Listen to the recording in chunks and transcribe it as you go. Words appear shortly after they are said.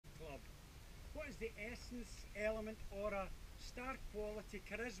what is the essence, element, aura, star quality,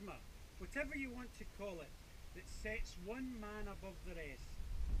 charisma, whatever you want to call it, that sets one man above the rest?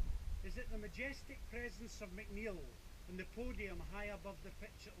 Is it the majestic presence of McNeil on the podium high above the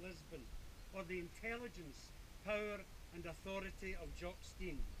pitch at Lisbon, or the intelligence, power and authority of Jock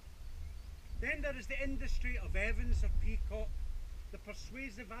Stein? Then there is the industry of Evans or Peacock, the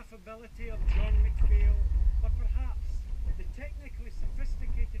persuasive affability of John McPhail, or perhaps the technically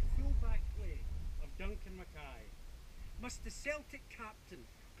sophisticated full-back play of Duncan Mackay. Must the Celtic captain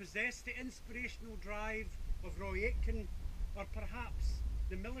possess the inspirational drive of Roy Aitken, or perhaps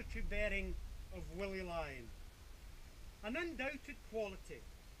the military bearing of Willie Maley? An undoubted quality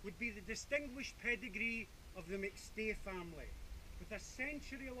would be the distinguished pedigree of the McStay family, with a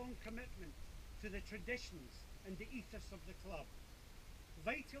century-long commitment to the traditions and the ethos of the club.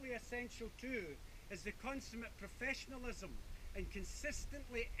 Vitally essential too is the consummate professionalism and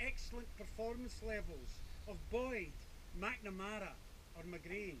consistently excellent performance levels of Boyd, McNamara or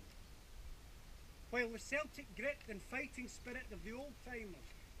McGrain. While the Celtic grit and fighting spirit of the old-timers,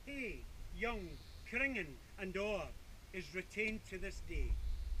 Hay, Young, Cringan and Orr, is retained to this day.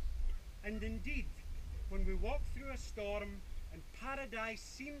 And indeed, when we walk through a storm and paradise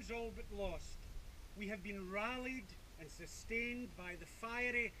seems all but lost, we have been rallied and sustained by the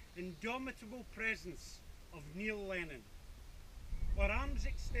fiery, indomitable presence of Neil Lennon. Our arms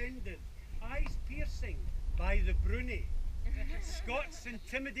extended, eyes piercing by the Bruni, Scott's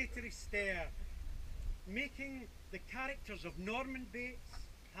intimidatory stare, making the characters of Norman Bates,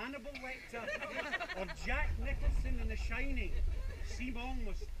 Hannibal Lecter or Jack Nicholson in The Shining seem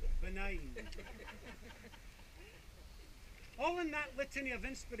almost benign. All in that litany of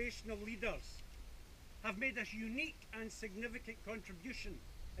inspirational leaders have made a unique and significant contribution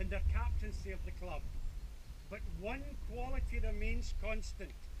in their captaincy of the club. But one quality remains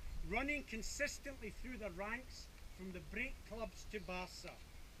constant, running consistently through the ranks from the break clubs to Barca.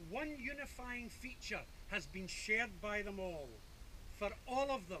 One unifying feature has been shared by them all. For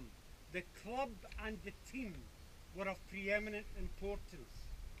all of them, the club and the team were of preeminent importance.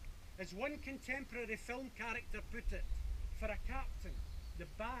 As one contemporary film character put it, for a captain, the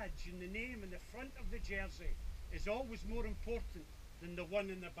badge and the name in the front of the jersey is always more important than the one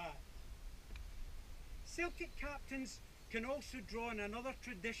in the back. Celtic captains can also draw on another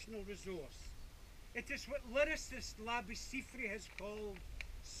traditional resource. It is what lyricist Labi Siffre has called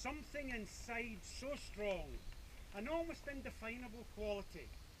something inside so strong, an almost indefinable quality,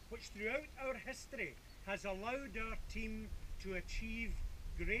 which throughout our history has allowed our team to achieve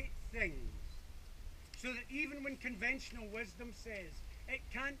great things. So that even when conventional wisdom says it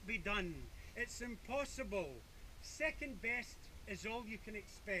can't be done, it's impossible, second best is all you can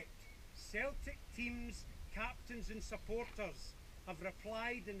expect, Celtic teams, captains and supporters have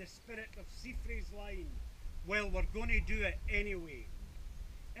replied in the spirit of Siffre's line, well, we're going to do it anyway.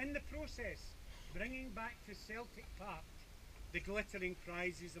 In the process, bringing back to Celtic Park the glittering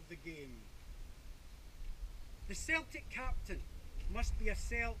prizes of the game. The Celtic captain must be a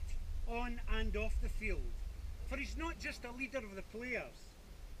Celt on and off the field, for he's not just a leader of the players,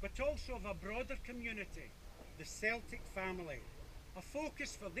 but also of a broader community, the Celtic family, a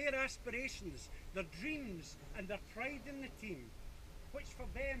focus for their aspirations, their dreams and their pride in the team, which for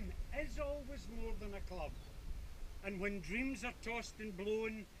them is always more than a club. And when dreams are tossed and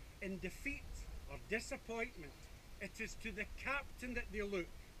blown in defeat or disappointment, it is to the captain that they look,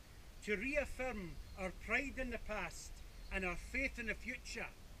 to reaffirm our pride in the past and our faith in the future,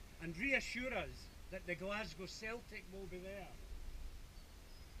 and reassure us that the Glasgow Celtic will be there.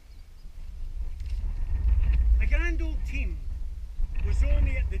 A grand old team was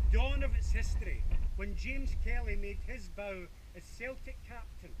only at the dawn of its history when James Kelly made his bow as Celtic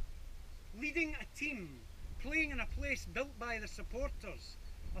captain, leading a team playing in a place built by the supporters,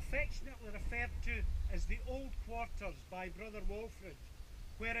 affectionately referred to as the Old Quarters by Brother Walfrid,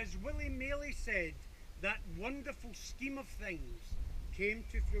 whereas Willie Maley said that wonderful scheme of things came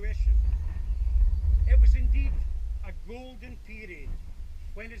to fruition. It was indeed a golden period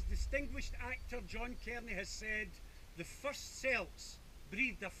when, as distinguished actor John Kearney has said, the first Celts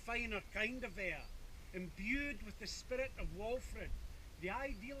breathed a finer kind of air, imbued with the spirit of Walfrid, the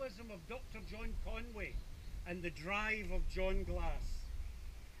idealism of Dr. John Conway, and the drive of John Glass.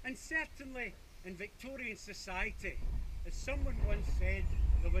 And certainly in Victorian society, as someone once said,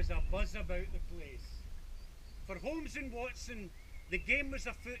 there was a buzz about the place. For Holmes and Watson, the game was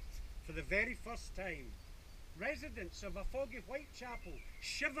afoot for the very first time. Residents of a foggy Whitechapel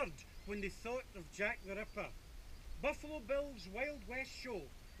shivered when they thought of Jack the Ripper. Buffalo Bill's Wild West show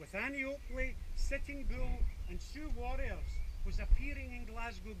with Annie Oakley, Sitting Bull and Sioux Warriors was appearing in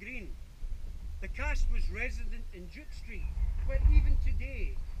Glasgow Green. The cast was resident in Duke Street, where even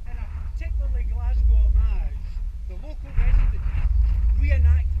today, in a particularly Glasgow homage, the local residents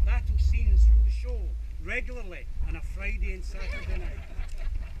reenact battle scenes from the show regularly on a Friday and Saturday night.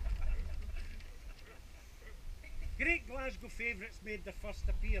 Great Glasgow favourites made their first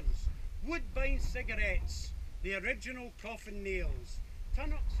appearance. Woodbine cigarettes, the original Coffin Nails,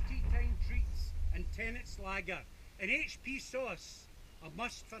 Tunnock's Tea Time Treats and Tennant's Lager, and HP Sauce, a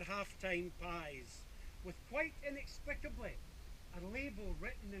must for half-time pies, with quite inexplicably a label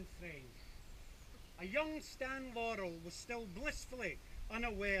written in French. A young Stan Laurel was still blissfully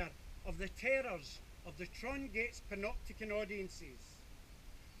unaware of the terrors of the Trongate's panopticon audiences,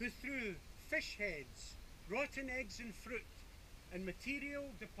 who threw fish heads, rotten eggs and fruit, and material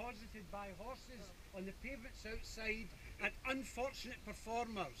deposited by horses on the pavements outside at unfortunate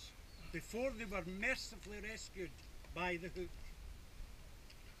performers before they were mercifully rescued by the hook.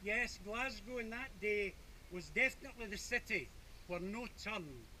 Yes, Glasgow in that day was definitely the city where no turn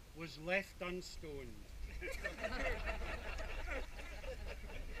was left unstoned.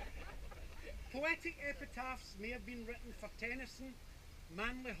 Poetic epitaphs may have been written for Tennyson,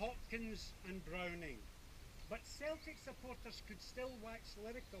 Manly Hopkins and Browning, but Celtic supporters could still wax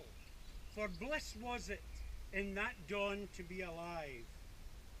lyrical, for bliss was it in that dawn to be alive.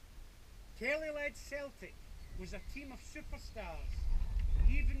 Kelly-led Celtic was a team of superstars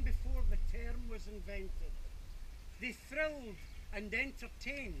even before the term was invented. They thrilled and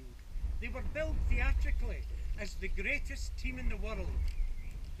entertained. They were billed theatrically as the greatest team in the world.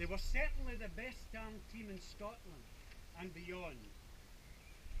 They were certainly the best armed team in Scotland and beyond.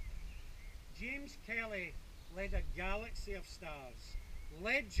 James Kelly led a galaxy of stars,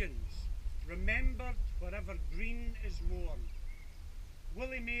 legends remembered wherever green is worn.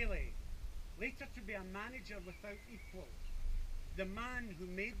 Willie Maley, later to be a manager without equal, the man who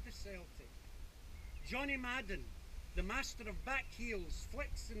made the Celtic. Johnny Madden, the master of back heels,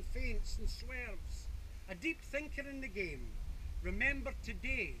 flicks and feints and swerves, a deep thinker in the game, remembered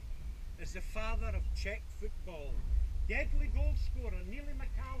today as the father of Czech football. Deadly goal scorer Neely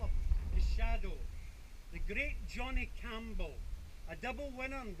McCallum, his shadow. The great Johnny Campbell, a double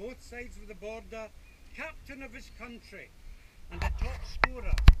winner on both sides of the border, captain of his country, and a top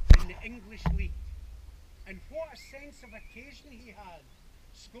scorer in the English League. And what a sense of occasion he had,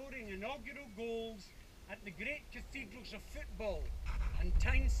 scoring inaugural goals at the great cathedrals of football in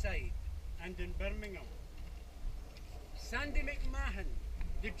Tyneside and in Birmingham. Sandy McMahon,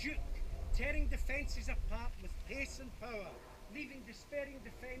 the Duke, tearing defences apart with pace and power, leaving despairing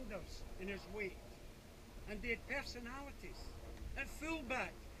defenders in his wake. And they had personalities. At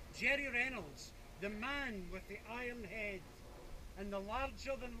fullback, Jerry Reynolds, the man with the iron head, and the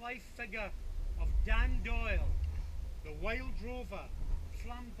larger-than-life figure of Dan Doyle, the wild rover,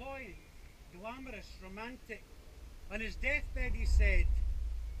 flamboyant, glamorous, romantic. On his deathbed he said,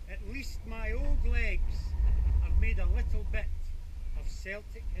 "At least my old legs have made a little bit of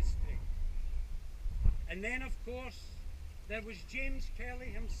Celtic history." And then, of course, there was James Kelly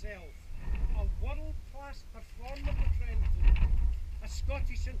himself, a world-class performer with Trenton, a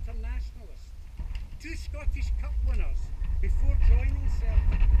Scottish internationalist, 2 Scottish Cup winners before joining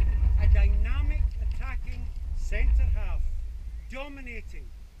Celtic, a dynamic attacking centre-half, dominating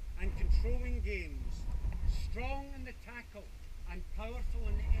and controlling games, strong in the tackle and powerful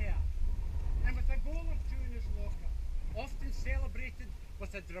in the air, and with a goal or two in his locker, often celebrated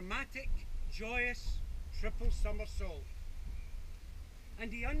with a dramatic, joyous triple somersault.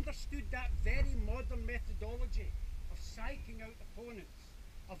 And he understood that very modern methodology of psyching out opponents,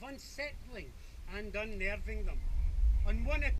 of unsettling and unnerving them. On one